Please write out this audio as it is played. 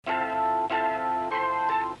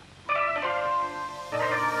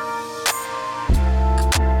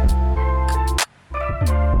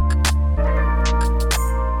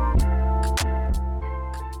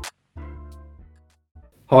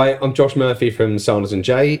Hi, I'm Josh Murphy from Sanders &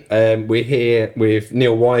 J. We're here with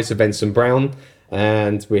Neil Wise of Ensum Brown,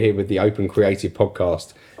 and we're here with the Open Creative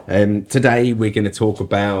Podcast. Today we're going to talk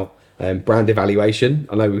about brand evaluation.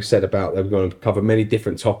 I know we've said about that we're going to cover many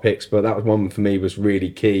different topics, but that was one for me was really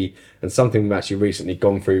key and something we've actually recently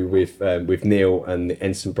gone through with Neil and the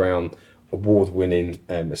Ensum Brown award-winning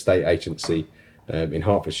estate agency in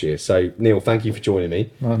Hertfordshire. So Neil, thank you for joining me.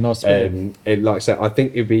 Oh, nice to be here. Like I said, I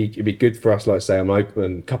think it'd be good for us. Like I say, I'm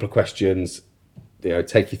open. A couple of questions,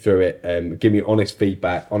 take you through it. Give me honest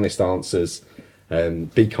feedback, honest answers.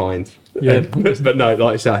 Be kind. Yeah. But no,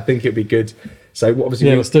 like I said, I think it'd be good. So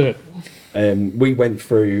obviously, let's do it. We went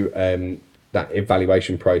through that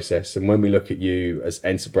evaluation process, and when we look at you as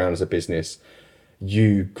Ensum Brown as a business,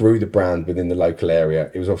 you grew the brand within the local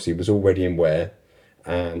area. It was already in Ware.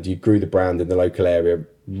 And you grew the brand in the local area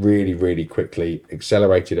really, really quickly,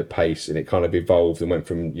 accelerated at pace, and it kind of evolved and went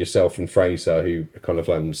from yourself and Fraser, who kind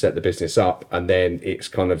of set the business up, and then it's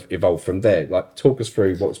kind of evolved from there. Like, talk us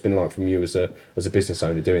through what it's been like from you as a business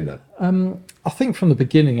owner doing that. I think from the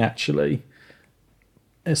beginning, actually,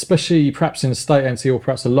 especially perhaps in a estate agency or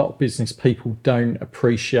perhaps a lot of business people don't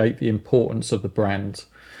appreciate the importance of the brand,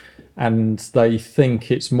 and they think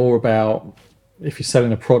it's more about, if you're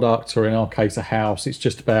selling a product, or in our case a house, it's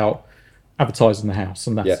just about advertising the house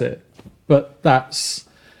and that's it. But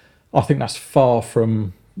I think that's far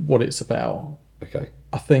from what it's about. Okay.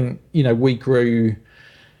 I think, we grew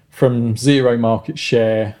from 0 market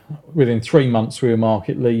share. Within 3 months we were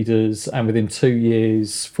market leaders, and within 2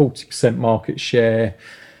 years 40% market share,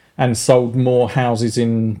 and sold more houses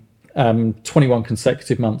in 21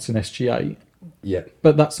 consecutive months in SG8. Yeah.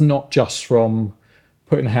 But that's not just from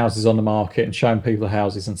putting houses on the market and showing people the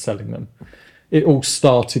houses and selling them. It all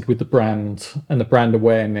started with the brand and the brand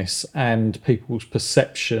awareness and people's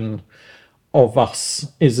perception of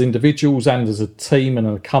us as individuals and as a team and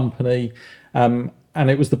a company. And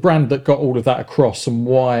it was the brand that got all of that across, and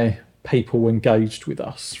why people engaged with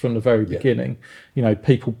us from the very beginning.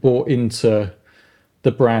 People bought into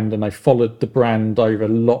the brand and they followed the brand over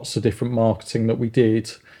lots of different marketing that we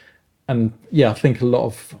did. And I think a lot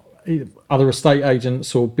of other estate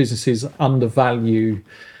agents or businesses undervalue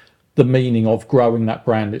the meaning of growing that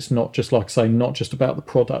brand. It's not just, like I say, not just about the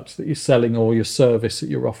product that you're selling or your service that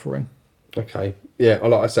you're offering. Okay. Yeah,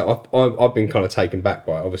 like I said, I've been kind of taken back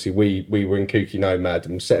by it. Obviously, we were in Kooky Nomad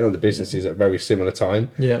and setting up the businesses at a very similar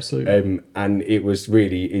time. Yeah, absolutely. And it was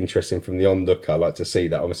really interesting from the onlooker, like to see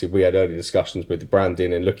that. Obviously, we had early discussions with the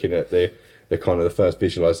branding and looking at the kind of the first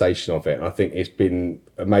visualization of it. And I think it's been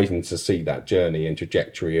amazing to see that journey and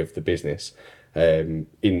trajectory of the business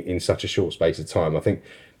in such a short space of time. I think,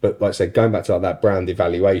 but like I said, going back to that brand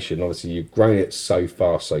evaluation, obviously you've grown it so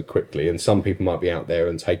fast, so quickly, and some people might be out there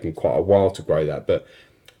and taking quite a while to grow that. But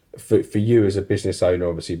for you as a business owner,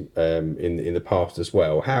 obviously in the past as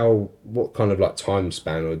well, what kind of like time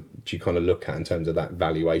span or do you kind of look at in terms of that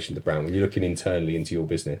valuation of the brand when you're looking internally into your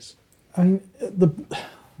business? I mean,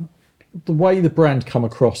 the way the brand come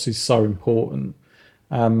across is so important.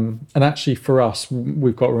 And actually for us,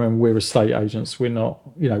 we've got to remember we're estate agents. We're not,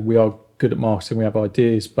 we are good at marketing, we have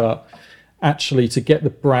ideas, but actually to get the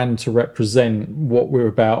brand to represent what we're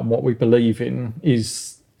about and what we believe in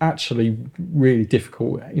is actually really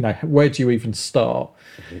difficult. Where do you even start?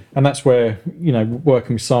 Mm-hmm. And that's where,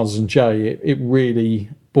 working with Sanders & J, it really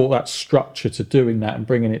brought that structure to doing that and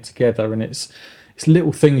bringing it together. And it's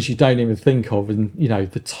little things you don't even think of, and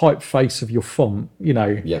the typeface of your font,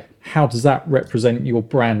 how does that represent your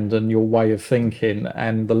brand and your way of thinking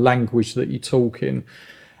and the language that you talk in?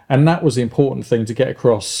 And that was the important thing to get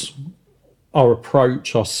across: our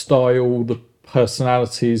approach, our style, the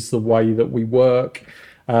personalities, the way that we work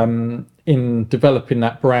in developing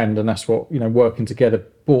that brand. And that's what, working together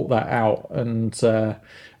brought that out and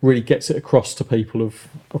really gets it across to people of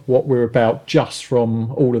what we're about, just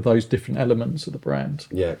from all of those different elements of the brand.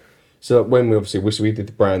 Yeah. So when we did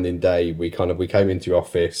the branding day, we came into your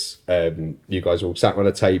office. You guys all sat around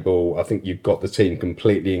a table. I think you've got the team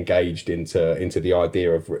completely engaged into the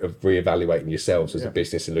idea of reevaluating yourselves as a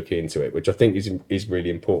business and looking into it, which I think is really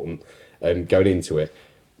important going into it.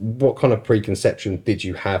 What kind of preconception did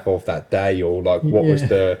you have of that day, or like what was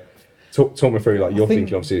the talk me through like your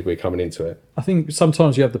thinking? Obviously, as we're coming into it, I think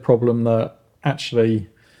sometimes you have the problem that actually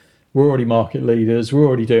we're already market leaders, we're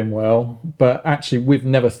already doing well, but actually we've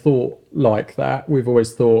never thought like that. We've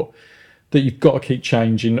always thought that you've got to keep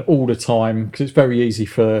changing all the time, because it's very easy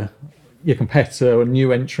for your competitor or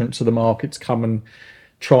new entrant to the market to come and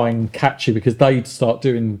try and catch you because they start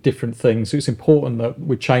doing different things. So it's important that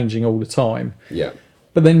we're changing all the time. Yeah.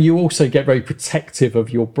 but then you also get very protective of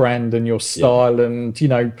your brand and your style, and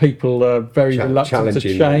people are very reluctant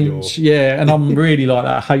to change. And I'm really like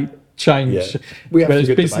that. I hate change. We have whether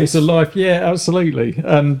it's business or life. Absolutely,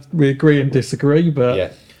 and we agree and disagree,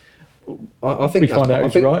 but I think we find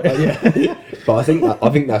out who's right. But I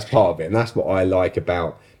think that's part of it, and that's what I like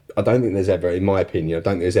about. I don't think there's ever, in my opinion, I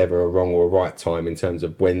don't think there's ever a wrong or a right time in terms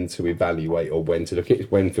of when to evaluate or when to look at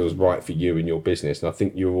it, when feels right for you and your business. And I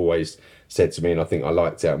think you always said to me, and I think I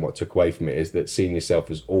liked it, and what I took away from it is that seeing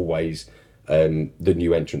yourself as always the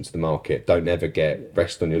new entrant to the market. Don't ever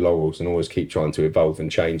rest on your laurels and always keep trying to evolve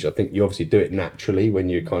and change. I think you obviously do it naturally when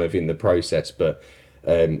you're kind of in the process, but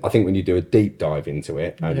I think when you do a deep dive into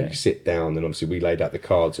it and you sit down, and obviously we laid out the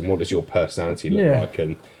cards and what does your personality look like,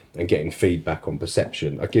 and getting feedback on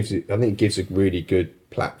perception, I think it gives a really good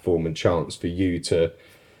platform and chance for you to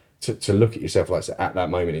look at yourself like at that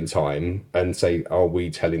moment in time and say, are we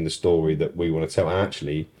telling the story that we want to tell? And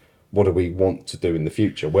actually, what do we want to do in the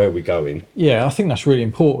future? Where are we going? I think that's really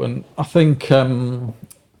important. I think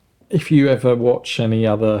if you ever watch any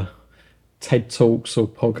other TED Talks or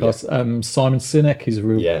podcasts, Simon Sinek is a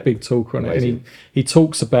real big talker on it, and he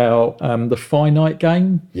talks about the finite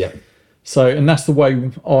game. So, and that's the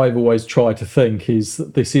way I've always tried to think, is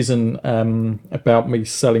that this isn't about me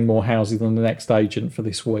selling more houses than the next agent for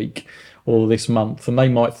this week or this month. And they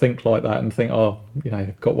might think like that and think,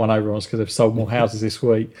 they've got one over on us because they've sold more houses this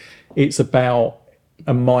week. It's about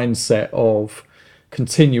a mindset of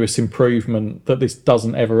continuous improvement, that this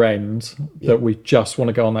doesn't ever end, that we just want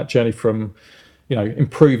to go on that journey from,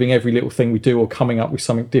 improving every little thing we do or coming up with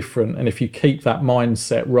something different. And if you keep that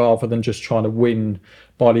mindset rather than just trying to win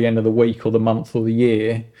by the end of the week or the month or the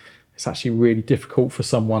year, it's actually really difficult for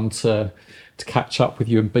someone to catch up with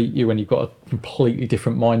you and beat you when you've got a completely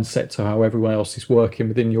different mindset to how everyone else is working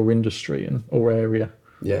within your industry or area.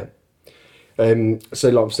 So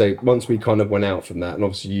like I say, once we kind of went out from that, and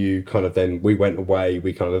obviously you kind of then, we went away,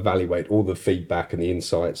 we kind of evaluate all the feedback and the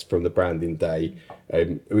insights from the branding day.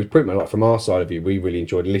 It was pretty much like from our side of you, we really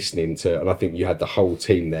enjoyed listening to, and I think you had the whole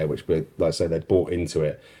team there, which were, like I say, they bought into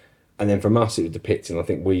it. And then from us, it was depicting, I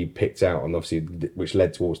think we picked out, and obviously, which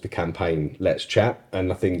led towards the campaign, Let's Chat.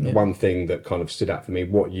 And I think one thing that kind of stood out for me,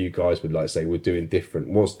 what you guys would like to say were doing different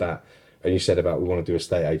was that, and you said about we want to do a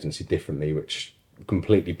estate agency differently, which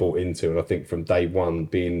completely bought into. And I think from day one,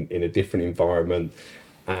 being in a different environment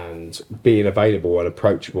and being available and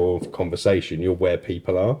approachable for conversation, you're where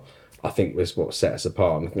people are, I think was what set us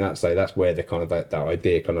apart. And I think that's where the kind of that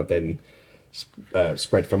idea kind of then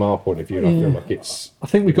spread from our point of view. And I feel like it's, I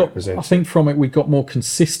think from it we got more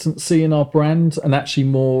consistency in our brand, and actually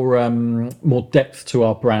more depth to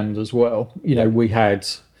our brand as well. We had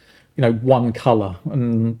one colour,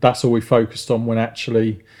 and that's all we focused on, when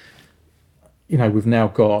actually we've now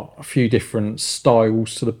got a few different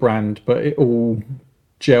styles to the brand, but it all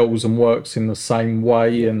gels and works in the same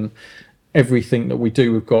way, and everything that we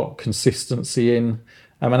do, we've got consistency in.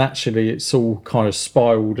 And actually it's all kind of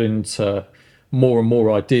spiraled into more and more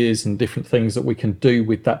ideas and different things that we can do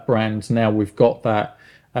with that brand. Now we've got that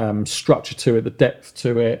structure to it, the depth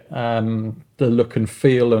to it, the look and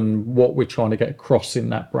feel, and what we're trying to get across in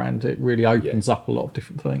that brand. It really opens up a lot of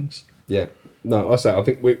different things. No, I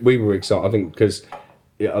think we were excited. I think because,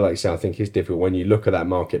 like I say, I think it's difficult when you look at that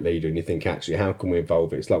market leader and you think, actually, how can we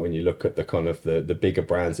evolve it? It's like when you look at the kind of the bigger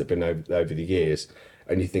brands that have been over the years,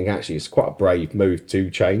 and you think, actually, it's quite a brave move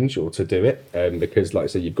to change or to do it, because, like I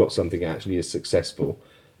say, you've got something that actually is successful.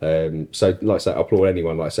 So, like I say, I applaud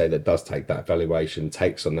anyone, like I say, that does take that evaluation,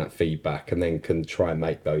 takes on that feedback, and then can try and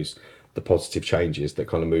make the positive changes that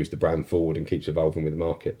kind of moves the brand forward and keeps evolving with the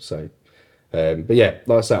market. So. But yeah,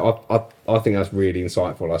 like I say, I think that's really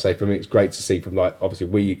insightful. Like I say, for me, it's great to see from, like, obviously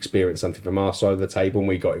we experienced something from our side of the table, and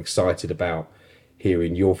we got excited about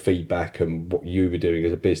hearing your feedback and what you were doing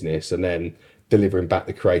as a business, and then delivering back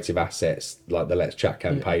the creative assets like the Let's Chat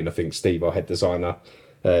campaign. I think Steve, our head designer,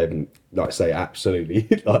 like I say, absolutely.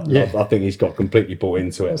 I think he's got completely bought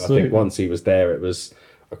into it. Absolutely. I think once he was there, it was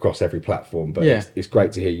across every platform, but it's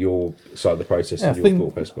great to hear your side of the process. And your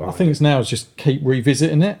thought process. I think it's now is just keep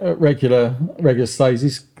revisiting it at regular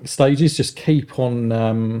stages. Just keep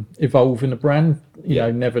on evolving the brand. You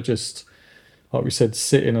know, never just, like we said,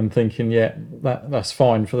 sitting and thinking, that's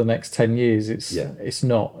fine for the next 10 years. It's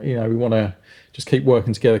not. We want to just keep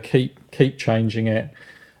working together, keep changing it,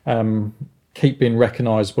 keep being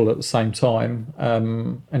recognisable at the same time,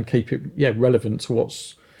 and keep it relevant to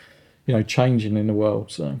what's changing in the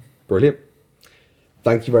world. So brilliant.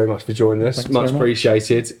 Thank you very much for joining us. Much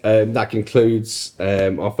appreciated. That concludes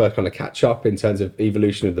our first kind of catch up in terms of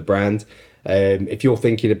evolution of the brand. If you're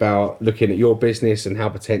thinking about looking at your business and how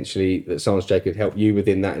potentially that Sanders J could help you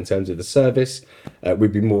within that in terms of the service,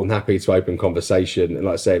 we'd be more than happy to open conversation. And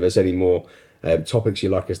like I say, if there's any more topics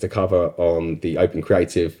you'd like us to cover on the Open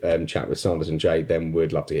Creative chat with Sanders and Jay, then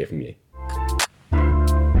we'd love to hear from you.